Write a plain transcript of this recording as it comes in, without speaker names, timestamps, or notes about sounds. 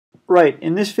Right,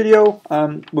 in this video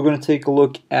we're going to take a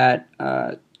look at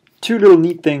two little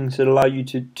neat things that allow you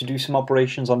to do some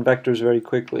operations on vectors very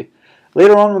quickly.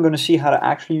 Later on we're going to see how to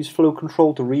actually use flow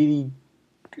control to really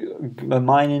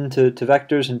mine into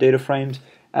vectors and data frames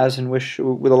as and wish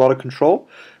with a lot of control.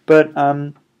 But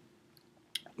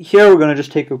here we're going to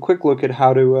just take a quick look at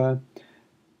how to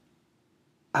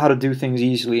do things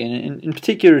easily, and in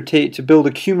particular to build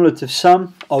a cumulative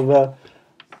sum of a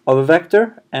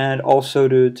vector, and also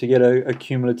to get a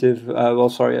cumulative,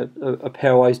 a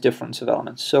pairwise difference of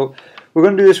elements. So we're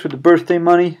going to do this with the birthday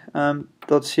money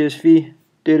 .csv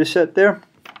data set there.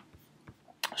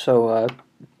 So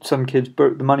some kid's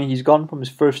the money he's gotten from his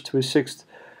first to his 6th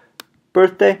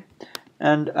birthday,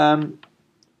 and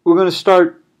we're going to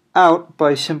start out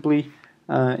by simply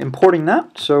importing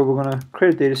that. So we're going to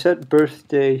create a data set,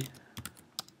 birthday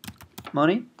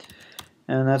money,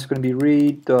 and that's going to be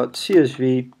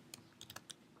read.csv.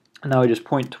 And now I just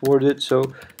point towards it,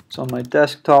 so it's on my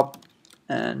desktop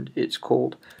and it's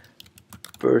called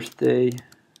birthday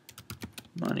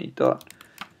money.csv.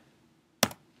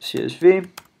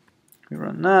 We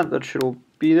run that should all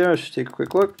be there. Let's just take a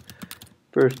quick look.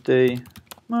 Birthday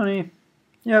money,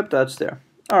 yep, that's there.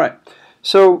 Alright,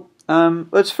 so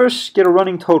let's first get a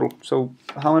running total. So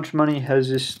how much money has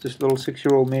this little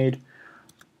 6-year-old made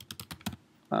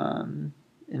in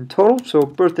total? So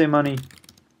birthday money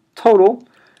total,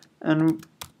 and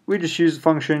we just use the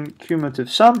function cumulative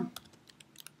sum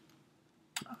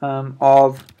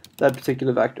of that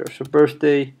particular vector. So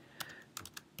birthday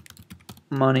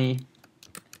money,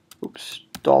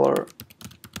 dollar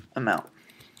amount.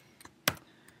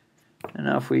 And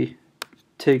now if we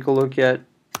take a look at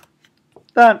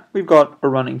that, we've got a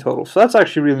running total. So that's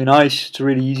actually really nice. It's a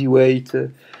really easy way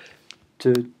to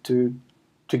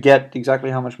get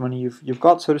exactly how much money you've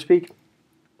got, so to speak.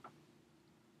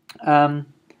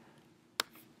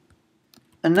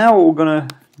 And now what we're going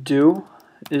to do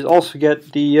is also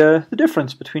get the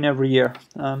difference between every year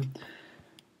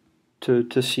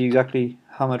to see exactly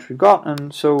how much we've got.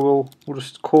 And so we'll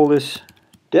just call this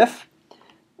diff,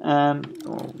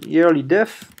 yearly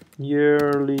diff,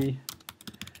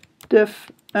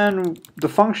 and the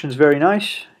function's very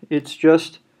nice. It's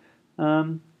just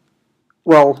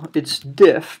well, it's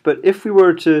diff, but if we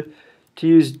were to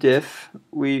use diff,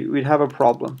 we'd have a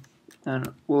problem,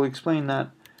 and we'll explain that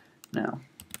now.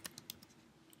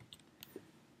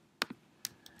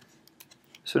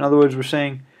 So in other words, we're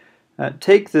saying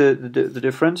take the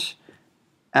difference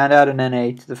and add an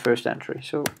NA to the first entry.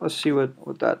 So let's see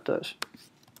what that does.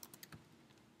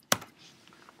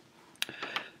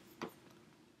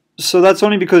 So that's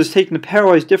only because it's taking the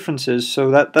pairwise differences.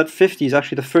 So that 50 is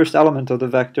actually the first element of the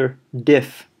vector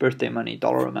diff, birthday money,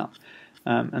 dollar amount.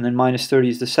 And then minus 30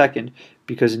 is the second,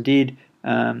 because indeed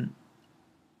 50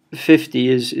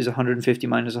 is 150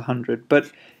 minus 100.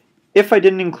 But if I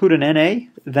didn't include an NA,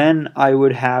 then I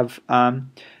would have a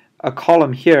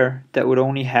column here that would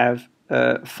only have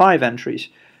 5 entries,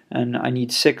 and I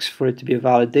need 6 for it to be a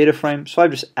valid data frame. So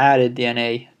I've just added the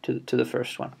NA to the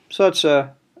first one. So that's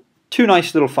two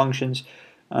nice little functions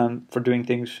for doing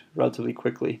things relatively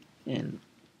quickly in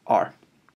R.